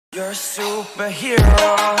You're a superhero.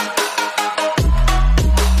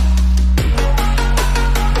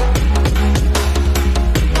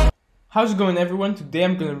 How's it going, everyone? Today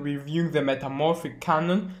I'm going to be reviewing the Metamorphic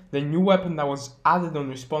cannon, the new weapon that was added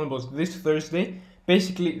on Respawnables this Thursday.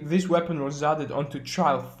 Basically, this weapon was added onto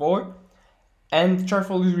Trial 4, and Trial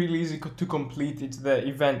 4 is really easy to complete. It's the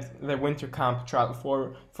event, the Winter Camp Trial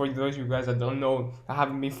 4, for those of you guys that don't know, that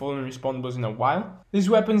haven't been following Respawnables in a while. This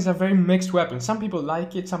weapon is a very mixed weapon. Some people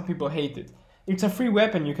like it, some people hate it. It's a free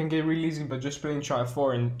weapon, you can get really easy by just playing Trial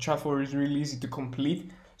 4, and Trial 4 is really easy to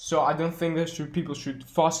complete. So I don't think that people should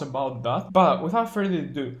fuss about that. But without further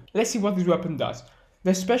ado, let's see what this weapon does.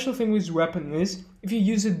 The special thing with this weapon is, if you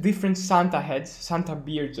use a different Santa heads, Santa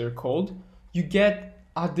beards they're called, you get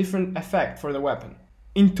a different effect for the weapon.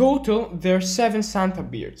 In total, there are 7 Santa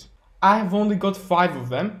beards. I have only got 5 of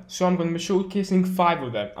them, so I'm going to be showcasing 5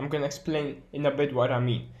 of them. I'm going to explain in a bit what I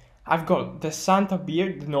mean. I've got the Santa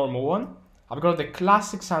beard, the normal one. I've got the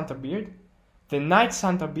classic Santa beard, the Night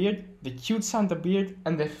Santa beard, the cute Santa beard,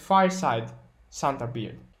 and the Fireside Santa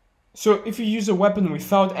beard. So if you use a weapon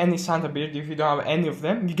without any Santa beard, if you don't have any of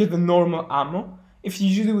them, you get the normal ammo. If you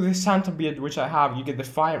use it with a Santa beard, which I have, you get the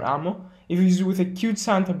fire ammo. If you use it with a cute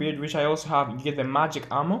Santa beard, which I also have, you get the magic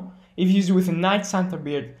ammo. If you use it with a Night Santa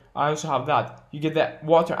beard, I also have that, you get the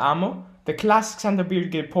water ammo. The classic Santa beard, you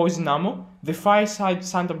get poison ammo. The Fireside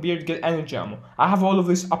Santa beard, you get energy ammo. I have all of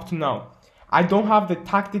this up to now. I don't have the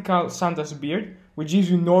tactical Santa's beard, which gives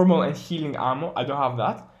you normal and healing ammo. I don't have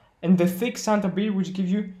that. And the thick Santa beard, which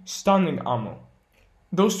gives you stunning ammo.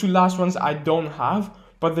 Those two last ones I don't have,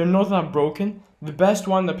 but they're not that broken. The best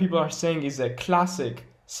one that people are saying is a classic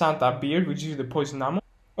Santa beard, which gives you the poison ammo.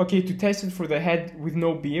 Okay, to test it for the head with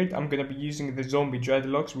no beard, I'm gonna be using the zombie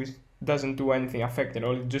dreadlocks, which doesn't do anything affect at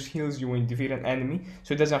all. It just heals you when you defeat an enemy,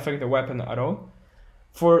 so it doesn't affect the weapon at all.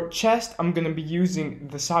 For chest, I'm gonna be using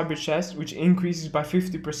the cyber chest, which increases by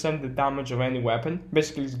 50% the damage of any weapon.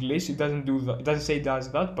 Basically, it's glitch. It doesn't do that. It doesn't say it does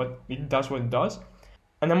that, but it does what it does.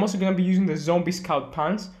 And I'm also gonna be using the zombie scout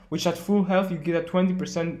pants, which at full health you get a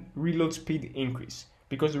 20% reload speed increase,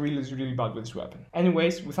 because the reload is really bad with this weapon.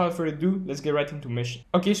 Anyways, without further ado, let's get right into mission.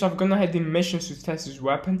 Okay, so I've gone ahead in missions to test this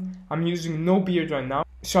weapon. I'm using no beard right now,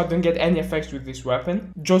 so I don't get any effects with this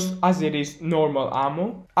weapon, just as it is normal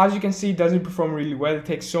ammo. As you can see, it doesn't perform really well. It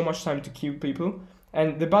takes so much time to kill people.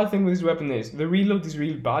 And the bad thing with this weapon is, the reload is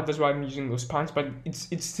really bad, that's why I'm using those pants, but it's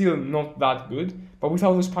still not that good. But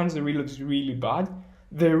without those pants, the reload is really bad.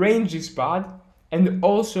 The range is bad, and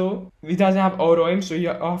also, it doesn't have auto aim, so you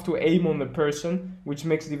have to aim on the person, which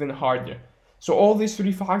makes it even harder. So all these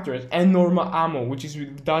 3 factors, and normal ammo, which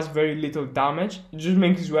does very little damage, it just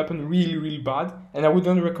makes this weapon really bad, and I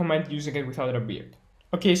wouldn't recommend using it without a beard.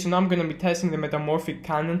 Okay, so now I'm gonna be testing the Metamorphic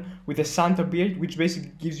cannon with a Santa beard, which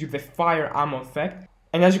basically gives you the fire ammo effect.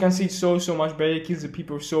 And as you can see, it's so much better, it kills the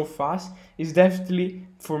people so fast. It's definitely,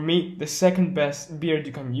 for me, the second best beard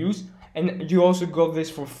you can use. And you also got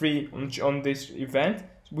this for free on this event,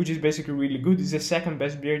 which is basically really good. It's the second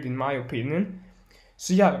best beard in my opinion.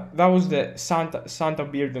 So yeah, that was the Santa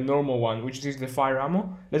beard, the normal one, which is the fire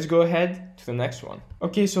ammo. Let's go ahead to the next one.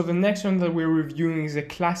 Okay, so the next one that we're reviewing is the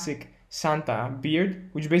classic Santa beard,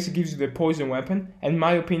 which basically gives you the poison weapon. And in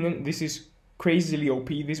my opinion, this is crazily OP.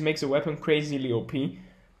 This makes the weapon crazily OP.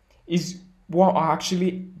 Is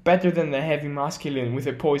actually better than the heavy masculine with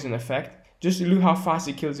a poison effect. Just look how fast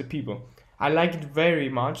it kills the people. I like it very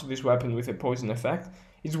much, this weapon with a poison effect.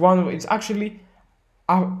 It's actually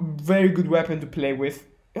a very good weapon to play with.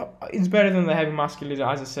 It's better than the heavy masculine,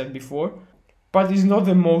 as I said before. But it's not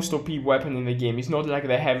the most OP weapon in the game. It's not like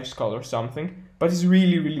the heavy skull or something. But it's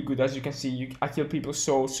really good. As you can see, I kill people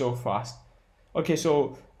so fast. Okay,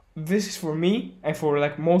 so this is for me, and for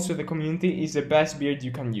like most of the community, is the best beard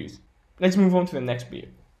you can use. Let's move on to the next beard.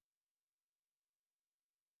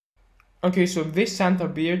 Okay, so this Santa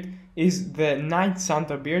beard is the Night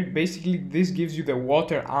Santa beard. Basically, this gives you the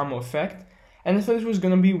water ammo effect. And I thought it was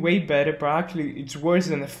gonna be way better, but actually it's worse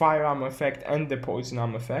than the fire ammo effect and the poison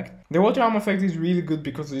ammo effect. The water ammo effect is really good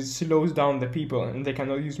because it slows down the people and they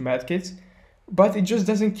cannot use medkits. But it just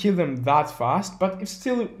doesn't kill them that fast, but it's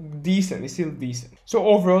still decent, So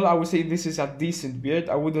overall, I would say this is a decent beard.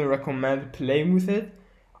 I wouldn't recommend playing with it.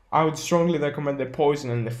 I would strongly recommend the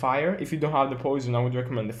poison and the fire. If you don't have the poison, I would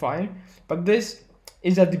recommend the fire. But this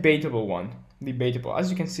is a debatable one.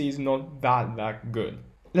 As you can see, it's not that good.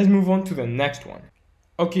 Let's move on to the next one.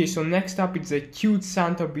 Okay, so next up it's the cute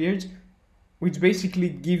Santa beard, which basically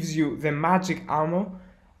gives you the magic ammo.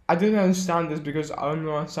 I don't understand this because I don't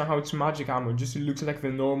understand how it's magic ammo. It just looks like the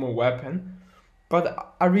normal weapon.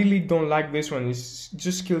 But I really don't like this one. It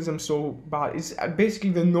just kills them so bad. It's basically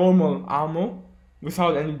the normal ammo,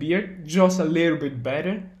 without any beard, just a little bit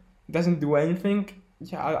better. Doesn't do anything.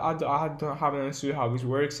 Yeah, I don't have an answer how this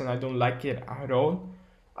works, and I don't like it at all.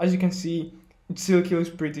 As you can see, it still kills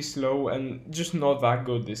pretty slow and just not that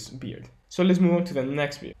good, this beard. So let's move on to the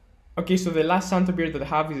next beard. Okay, so the last Santa beard that I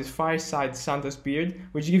have is this Fireside Santa's beard,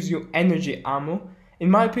 which gives you energy ammo. In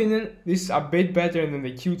my opinion, this is a bit better than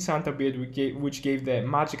the cute Santa beard which gave the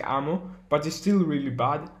magic ammo, but it's still really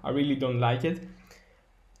bad. I really don't like it.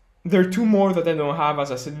 There are two more that I don't have,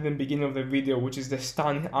 as I said in the beginning of the video, which is the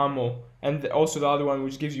stun ammo, and also the other one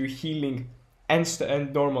which gives you healing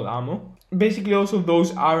and normal ammo. Basically, also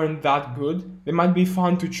those aren't that good. They might be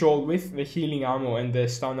fun to troll with, the healing ammo and the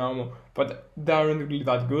stun ammo, but they aren't really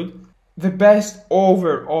that good. The best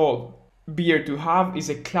overall beard to have is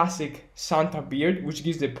a classic Santa beard, which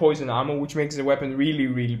gives the poison ammo, which makes the weapon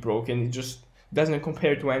really broken. It just doesn't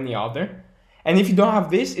compare to any other. And if you don't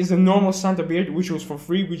have this, is the normal Santa beard, which was for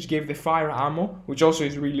free, which gave the fire ammo, which also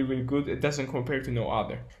is really good. It doesn't compare to no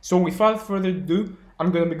other. So without further ado,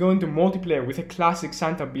 I'm gonna be going to multiplayer with a classic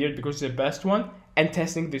Santa beard because it's the best one, and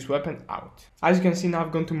testing this weapon out. As you can see now,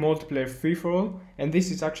 I've gone to multiplayer free-for-all, and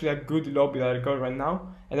this is actually a good lobby that I got right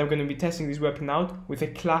now, and I'm gonna be testing this weapon out with a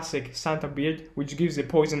classic Santa beard, which gives the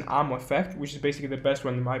poison ammo effect, which is basically the best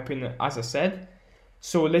one in my opinion, as I said.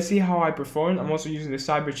 So let's see how I perform. I'm also using the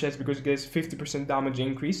cyber chest because it gets 50% damage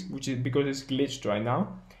increase, which is because it's glitched right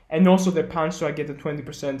now. And also the punch, so I get a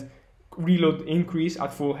 20% reload increase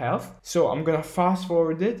at full health. So I'm gonna fast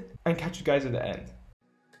forward it and catch you guys at the end.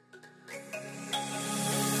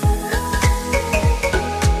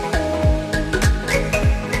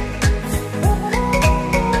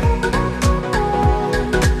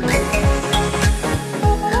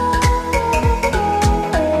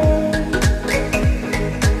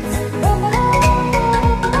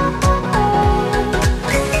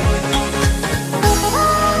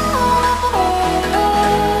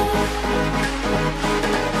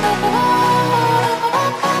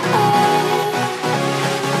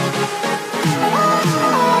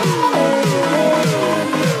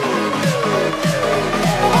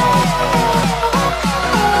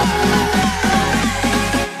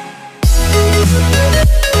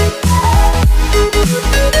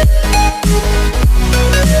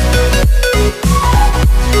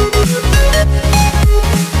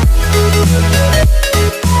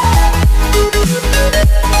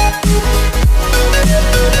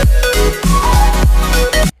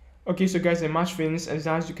 Okay, so guys, the match finished, and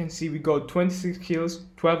as you can see, we got 26 kills,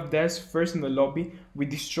 12 deaths, first in the lobby. We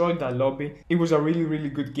destroyed that lobby. It was a really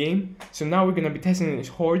good game. So now we're gonna be testing his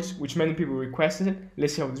hordes, which many people requested.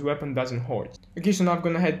 Let's see how this weapon does in hordes. Okay, so now I'm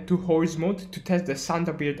gonna head to hordes mode to test the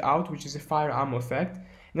Santa beard out, which is a fire ammo effect.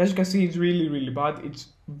 And as you can see, it's really bad. It's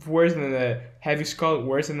worse than the heavy skull,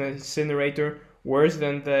 worse than the incinerator, worse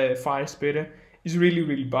than the fire spitter. It's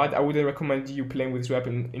really bad. I wouldn't recommend you playing with this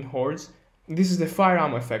weapon in hordes. This is the fire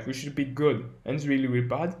ammo effect, which should be good, and it's really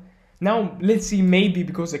bad. Now, let's see, maybe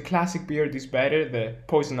because the classic beard is better, the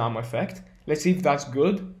poison ammo effect. Let's see if that's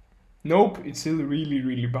good. Nope, it's still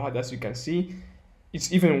really bad, as you can see.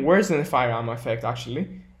 It's even worse than the fire ammo effect,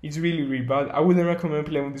 actually. It's really bad. I wouldn't recommend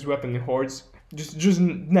playing with this weapon in hordes. Just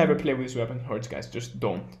never play with this weapon in hordes, guys. Just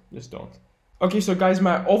don't. Okay, so guys,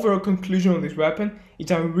 my overall conclusion on this weapon,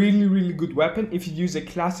 it's a really good weapon if you use a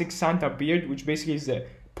classic Santa beard, which basically is the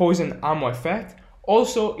poison ammo effect.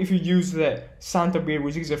 Also, if you use the Santa beard,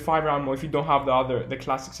 which is the fire ammo, if you don't have the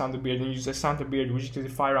classic Santa beard, and you use the Santa beard, which is the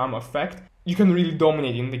fire ammo effect, you can really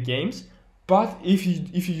dominate in the games. But if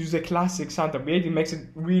you use the classic Santa beard, it makes it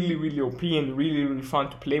really OP and really fun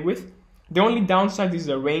to play with. The only downside is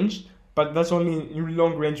the range, but that's only in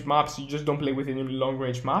long range maps. You just don't play with it in long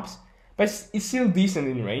range maps. But it's still decent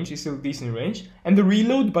in range, And the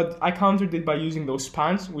reload, but I countered it by using those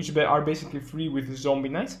pants, which are basically free with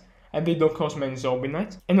zombinites, and they don't cost many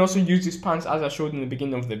zombinites. And also use these pants as I showed in the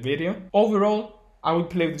beginning of the video. Overall, I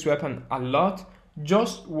would play with this weapon a lot.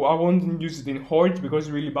 Just, I won't use it in hordes because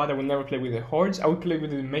it's really bad. I would never play with the hordes. I would play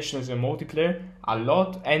with the missions and multiplayer a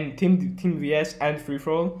lot, and team vs and free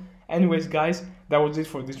for all. Anyways, guys, that was it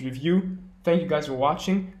for this review. Thank you guys for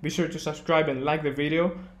watching. Be sure to subscribe and like the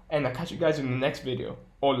video. And I'll catch you guys in the next video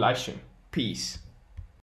or live stream. Peace.